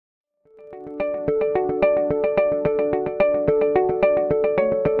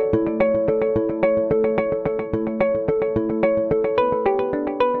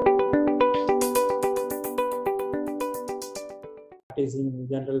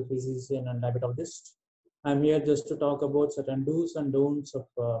medical physician and diabetologist. I'm here just to talk about certain do's and don'ts of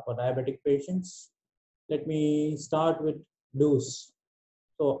for diabetic patients. Let me start with do's.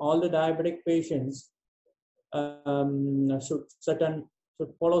 So all the diabetic patients should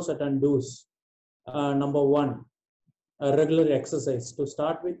follow certain do's. Number one, regular exercise. To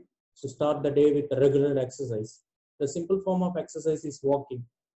start with, to start the day with regular exercise. The simple form of exercise is walking.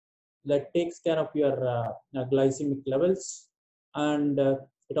 That takes care of your glycemic levels, and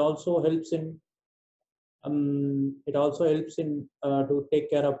it also helps in to take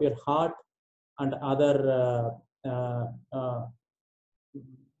care of your heart and other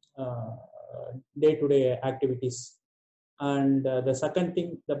day-to-day activities. And the second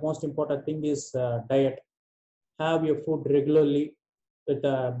thing, the most important thing is diet. Have your food regularly with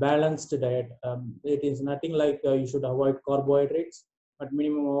a balanced diet. It is nothing like you should avoid carbohydrates, but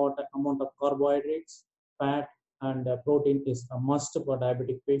minimum amount of carbohydrates, fat, and protein is a must for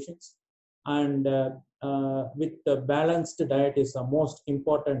diabetic patients. And with the balanced diet is the most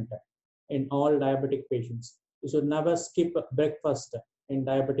important in all diabetic patients. You should never skip breakfast in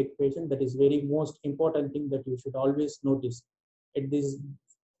diabetic patient. That is very most important thing that you should always notice. This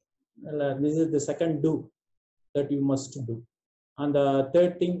is the second do that you must do. And the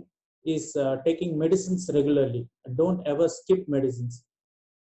third thing is taking medicines regularly. Don't ever skip medicines.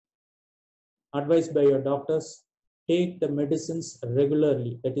 Advised by your doctors, take the medicines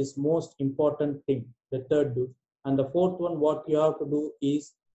regularly. That is most important thing, the third do. And the fourth one, what you have to do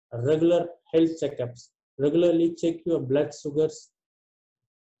is regular health checkups. Regularly check your blood sugars,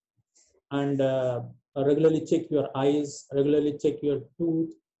 and regularly check your eyes, regularly check your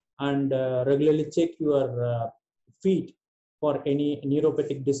tooth, and regularly check your feet for any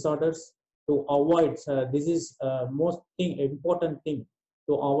neuropathic disorders to avoid. This is most important thing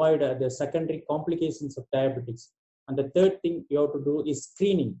to avoid the secondary complications of diabetes. And the third thing you have to do is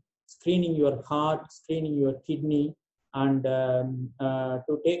screening your heart, screening your kidney, and to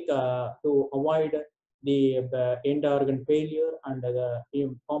avoid the end organ failure and the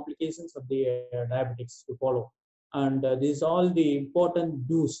complications of the diabetics to follow. And these all the important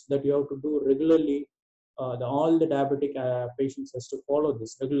do's that you have to do regularly. All the diabetic patients has to follow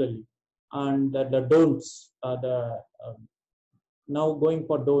this regularly. And the don'ts, now going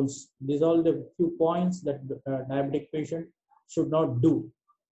for don'ts. These are all the few points that diabetic patient should not do.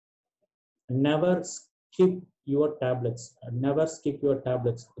 Never skip your tablets. Never skip your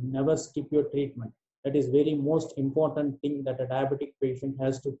tablets. Never skip your treatment. That is very most important thing that a diabetic patient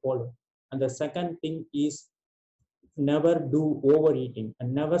has to follow. And the second thing is never do overeating,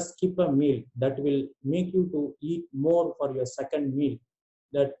 and never skip a meal. That will make you to eat more for your second meal,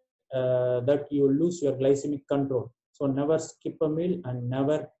 that you lose your glycemic control. So never skip a meal and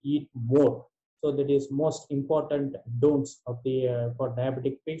never eat more. So that is most important don'ts of the for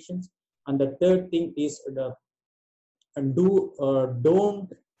diabetic patients. And the third thing is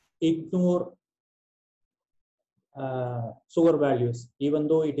don't ignore sugar values, even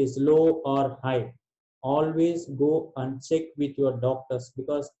though it is low or high. Always go and check with your doctors,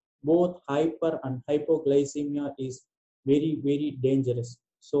 because both hyper and hypoglycemia is very dangerous.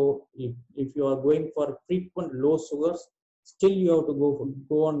 So if you are going for frequent low sugars, still you have to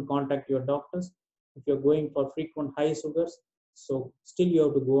go and contact your doctors. If you're going for frequent high sugars, so still you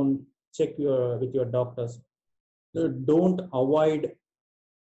have to go and check with your doctors. So don't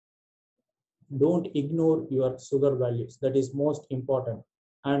ignore your sugar values. That is most important.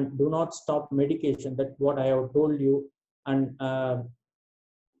 And do not stop medication. That's what I have told you and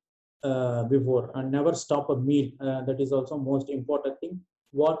before. And never stop a meal. That is also most important thing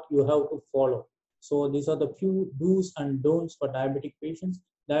what you have to follow. So these are the few do's and don'ts for diabetic patients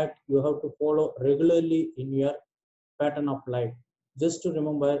that you have to follow regularly in your pattern of life. Just to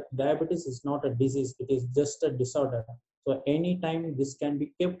remember, diabetes is not a disease. It is just a disorder. So anytime this can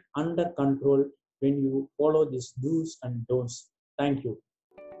be kept under control when you follow these do's and don'ts. Thank you.